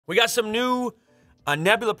We got some new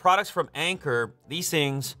Nebula products from Anker. These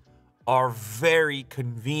things are very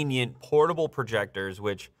convenient portable projectors,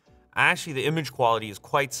 which actually the image quality is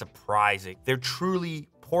quite surprising. They're truly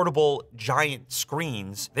portable giant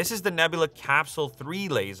screens. This is the Nebula Capsule 3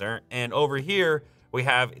 laser, and over here we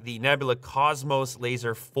have the Nebula Cosmos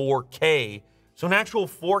Laser 4K. So an actual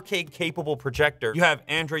 4K capable projector. You have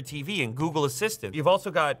Android TV and Google Assistant. You've also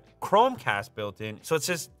got Chromecast built in. So it's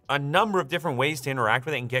just a number of different ways to interact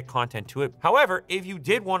with it and get content to it. However, if you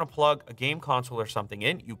did want to plug a game console or something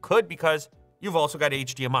in, you could, because you've also got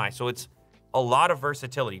HDMI. So it's a lot of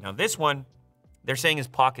versatility. Now this one, they're saying is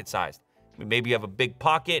pocket sized. Maybe you have a big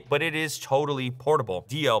pocket, but it is totally portable.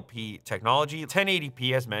 DLP technology,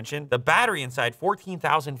 1080p as mentioned. The battery inside,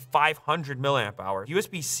 14,500 milliamp hours.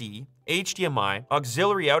 USB-C, HDMI,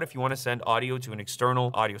 auxiliary out if you want to send audio to an external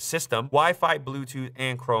audio system, Wi-Fi, Bluetooth,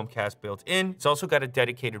 and Chromecast built in. It's also got a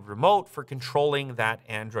dedicated remote for controlling that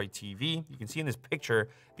Android TV. You can see in this picture,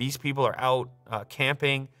 these people are out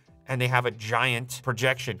camping and they have a giant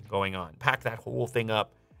projection going on. Pack that whole thing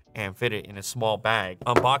up and fit it in a small bag.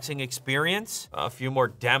 Unboxing experience, a few more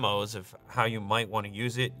demos of how you might want to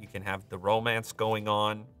use it. You can have the romance going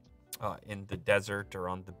on in the desert or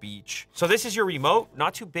on the beach. So this is your remote,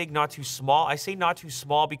 not too big, not too small. I say not too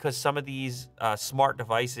small because some of these smart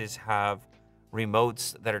devices have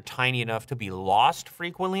remotes that are tiny enough to be lost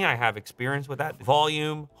frequently. I have experience with that.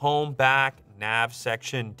 Volume, home, back, nav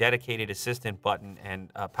section, dedicated assistant button,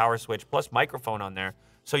 and power switch, plus microphone on there,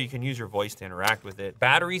 so you can use your voice to interact with it.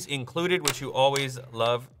 Batteries included, which you always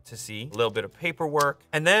love to see. A little bit of paperwork.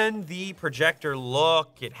 And then the projector,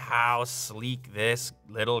 look at how sleek this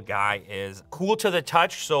little guy is. Cool to the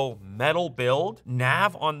touch, so metal build.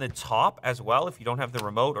 Nav on the top as well if you don't have the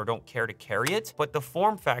remote or don't care to carry it. But the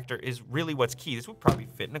form factor is really what's key. This would probably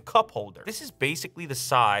fit in a cup holder. This is basically the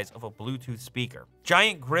size of a Bluetooth speaker.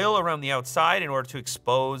 Giant grill around the outside in order to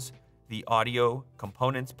expose the audio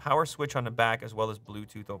components, power switch on the back, as well as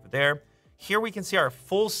Bluetooth over there. Here we can see our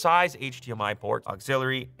full-size HDMI port,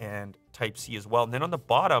 auxiliary, and Type-C as well. And then on the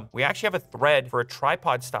bottom, we actually have a thread for a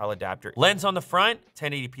tripod-style adapter. Lens on the front,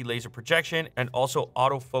 1080p laser projection, and also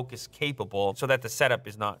autofocus capable so that the setup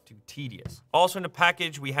is not too tedious. Also in the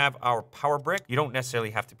package, we have our power brick. You don't necessarily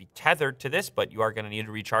have to be tethered to this, but you are gonna need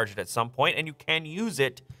to recharge it at some point, and you can use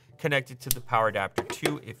it connected to the power adapter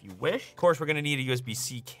too if you wish. Of course, we're gonna need a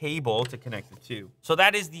USB-C cable to connect the two. So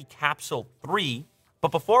that is the Capsule 3.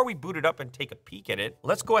 But before we boot it up and take a peek at it,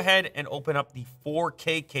 let's go ahead and open up the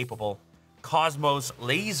 4K capable Cosmos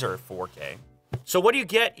Laser 4K. So what do you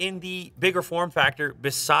get in the bigger form factor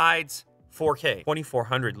besides 4K?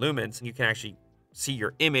 2400 lumens, and you can actually see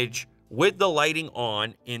your image with the lighting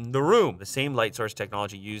on in the room. The same light source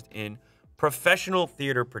technology used in professional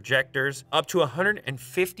theater projectors, up to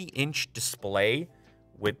 150-inch display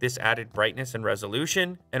with this added brightness and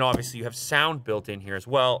resolution. And obviously you have sound built in here as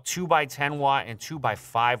well. 2x10 watt and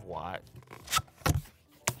 2x5 watt.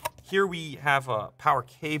 Here we have a power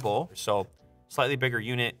cable. So slightly bigger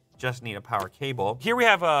unit, just need a power cable. Here we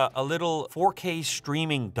have a little 4K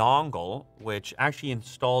streaming dongle, which actually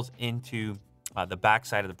installs into the back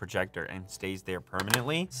side of the projector and stays there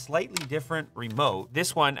permanently. Slightly different remote.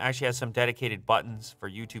 This one actually has some dedicated buttons for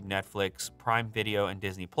YouTube, Netflix, Prime Video, and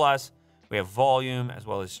Disney+. We have volume as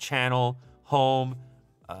well as channel, home,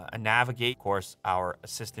 a navigate, of course, our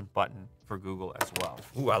assistant button for Google as well.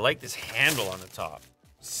 Ooh, I like this handle on the top.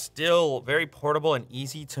 Still very portable and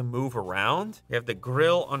easy to move around. We have the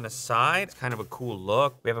grill on the side. It's kind of a cool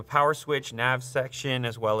look. We have a power switch, nav section,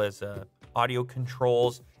 as well as audio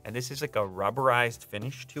controls. And this is like a rubberized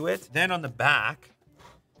finish to it. Then on the back,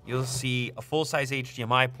 you'll see a full-size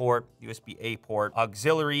HDMI port, USB-A port,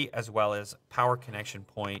 auxiliary, as well as power connection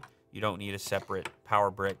point. You don't need a separate power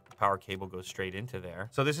brick. The power cable goes straight into there.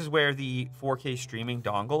 So this is where the 4K streaming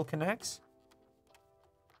dongle connects.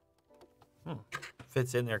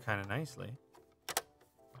 Fits in there kind of nicely.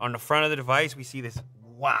 On the front of the device, we see this.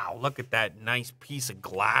 Wow, look at that nice piece of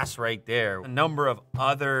glass right there. A number of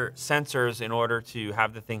other sensors in order to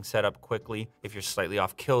have the thing set up quickly. If you're slightly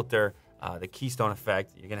off kilter, the keystone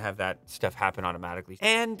effect, you're gonna have that stuff happen automatically.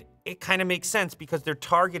 And it kind of makes sense because they're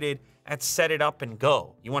targeted at set it up and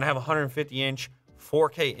go. You wanna have a 150-inch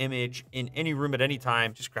 4K image in any room at any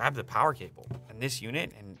time, just grab the power cable and this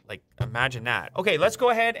unit and like imagine that. Okay, let's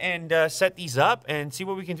go ahead and set these up and see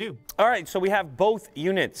what we can do. All right, so we have both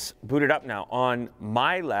units booted up now. On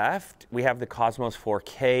my left, we have the Cosmos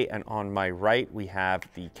 4K, and on my right, we have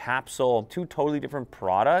the Capsule. Two totally different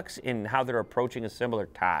products in how they're approaching a similar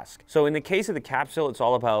task. So in the case of the Capsule, it's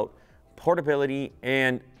all about portability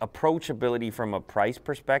and approachability from a price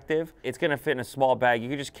perspective. It's gonna fit in a small bag. You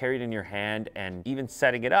can just carry it in your hand, and even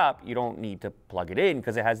setting it up, you don't need to plug it in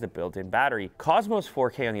because it has the built-in battery. Cosmos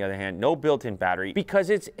 4K, on the other hand, no built-in battery because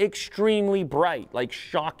it's extremely bright, like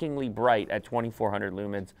shockingly bright at 2400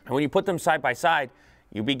 lumens. And when you put them side by side,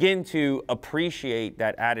 you begin to appreciate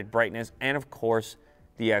that added brightness and, of course,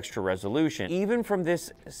 the extra resolution. Even from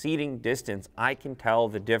this seating distance, I can tell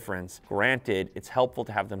the difference. Granted, it's helpful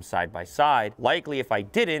to have them side by side. Likely, if I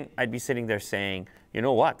didn't, I'd be sitting there saying, you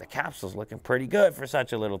know what, the capsule's looking pretty good for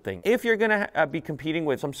such a little thing. If you're gonna be competing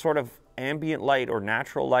with some sort of ambient light or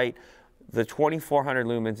natural light, the 2400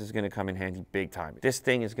 lumens is gonna come in handy big time. This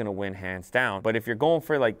thing is gonna win hands down. But if you're going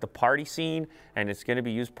for like the party scene, and it's gonna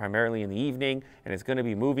be used primarily in the evening, and it's gonna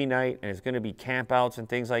be movie night, and it's gonna be campouts and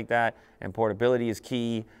things like that, and portability is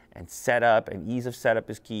key, and setup and ease of setup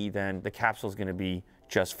is key, then the capsule is gonna be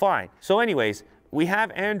just fine. So anyways, we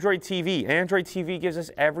have Android TV. Android TV gives us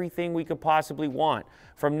everything we could possibly want,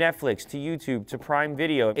 from Netflix to YouTube to Prime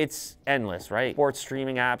Video. It's endless, right? Sports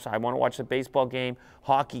streaming apps. I want to watch the baseball game,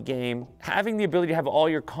 hockey game. Having the ability to have all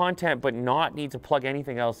your content but not need to plug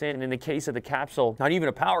anything else in. And in the case of the capsule, not even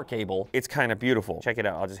a power cable, it's kind of beautiful. Check it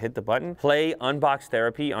out. I'll just hit the button. Play Unbox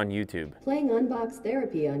Therapy on YouTube. Playing Unbox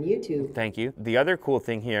Therapy on YouTube. Thank you. The other cool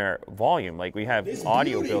thing here, volume. Like we have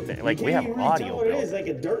audio built in. Like we have audio built in. It is like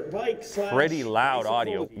a dirt bike / Pretty loud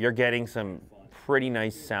audio. You're getting some pretty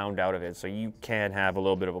nice sound out of it, so you can have a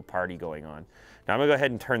little bit of a party going on. Now I'm gonna go ahead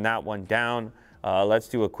and turn that one down. Let's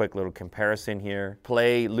do a quick little comparison here.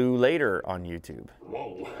 Play Lou Later on YouTube.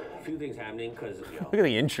 Whoa, a few things happening because Look at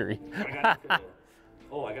the injury. I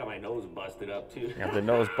got my nose busted up too. You have the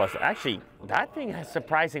nose busted. Actually, that thing has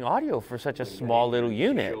surprising audio for such a small little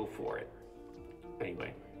unit. Show for it.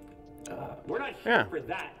 Anyway, we're not here for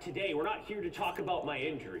that today. We're not here to talk about my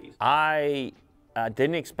injuries. I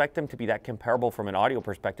didn't expect them to be that comparable from an audio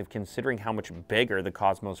perspective, considering how much bigger the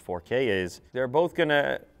Cosmos 4K is. They're both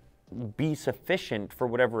gonna be sufficient for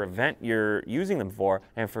whatever event you're using them for.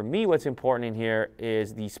 And for me, what's important in here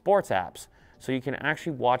is the sports apps. So you can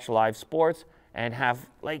actually watch live sports and have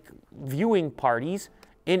like viewing parties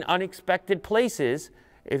in unexpected places.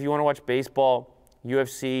 If you wanna watch baseball,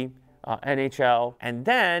 UFC, NHL, and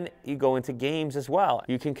then you go into games as well.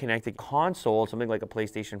 You can connect a console, something like a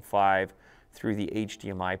PlayStation 5, through the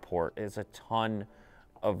HDMI port. There's a ton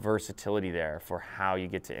of versatility there for how you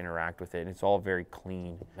get to interact with it. And it's all very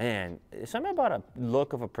clean. Man, something about a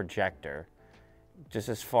look of a projector, just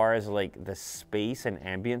as far as like the space and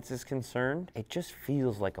ambience is concerned, it just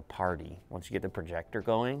feels like a party once you get the projector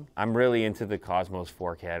going. I'm really into the Cosmos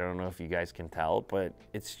 4K. I don't know if you guys can tell, but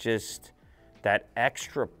it's just that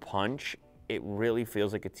extra punch. It really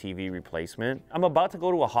feels like a TV replacement. I'm about to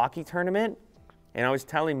go to a hockey tournament, and I was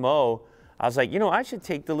telling Mo, I was like, you know, I should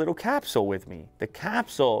take the little capsule with me. The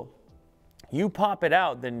capsule, you pop it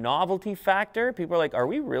out, the novelty factor, people are like, are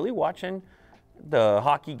we really watching the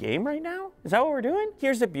hockey game right now? Is that what we're doing?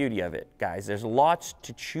 Here's the beauty of it, guys. There's lots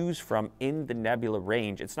to choose from in the Nebula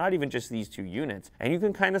range. It's not even just these two units. And you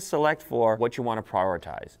can kind of select for what you want to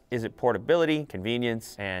prioritize. Is it portability,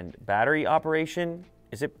 convenience, and battery operation?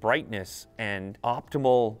 Is it brightness and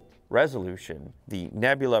optimal resolution? The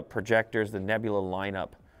Nebula projectors, the Nebula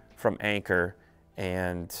lineup from Anker.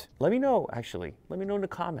 And let me know, actually, let me know in the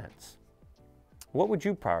comments. What would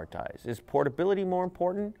you prioritize? Is portability more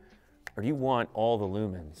important, or do you want all the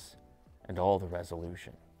lumens and all the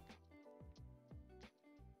resolution?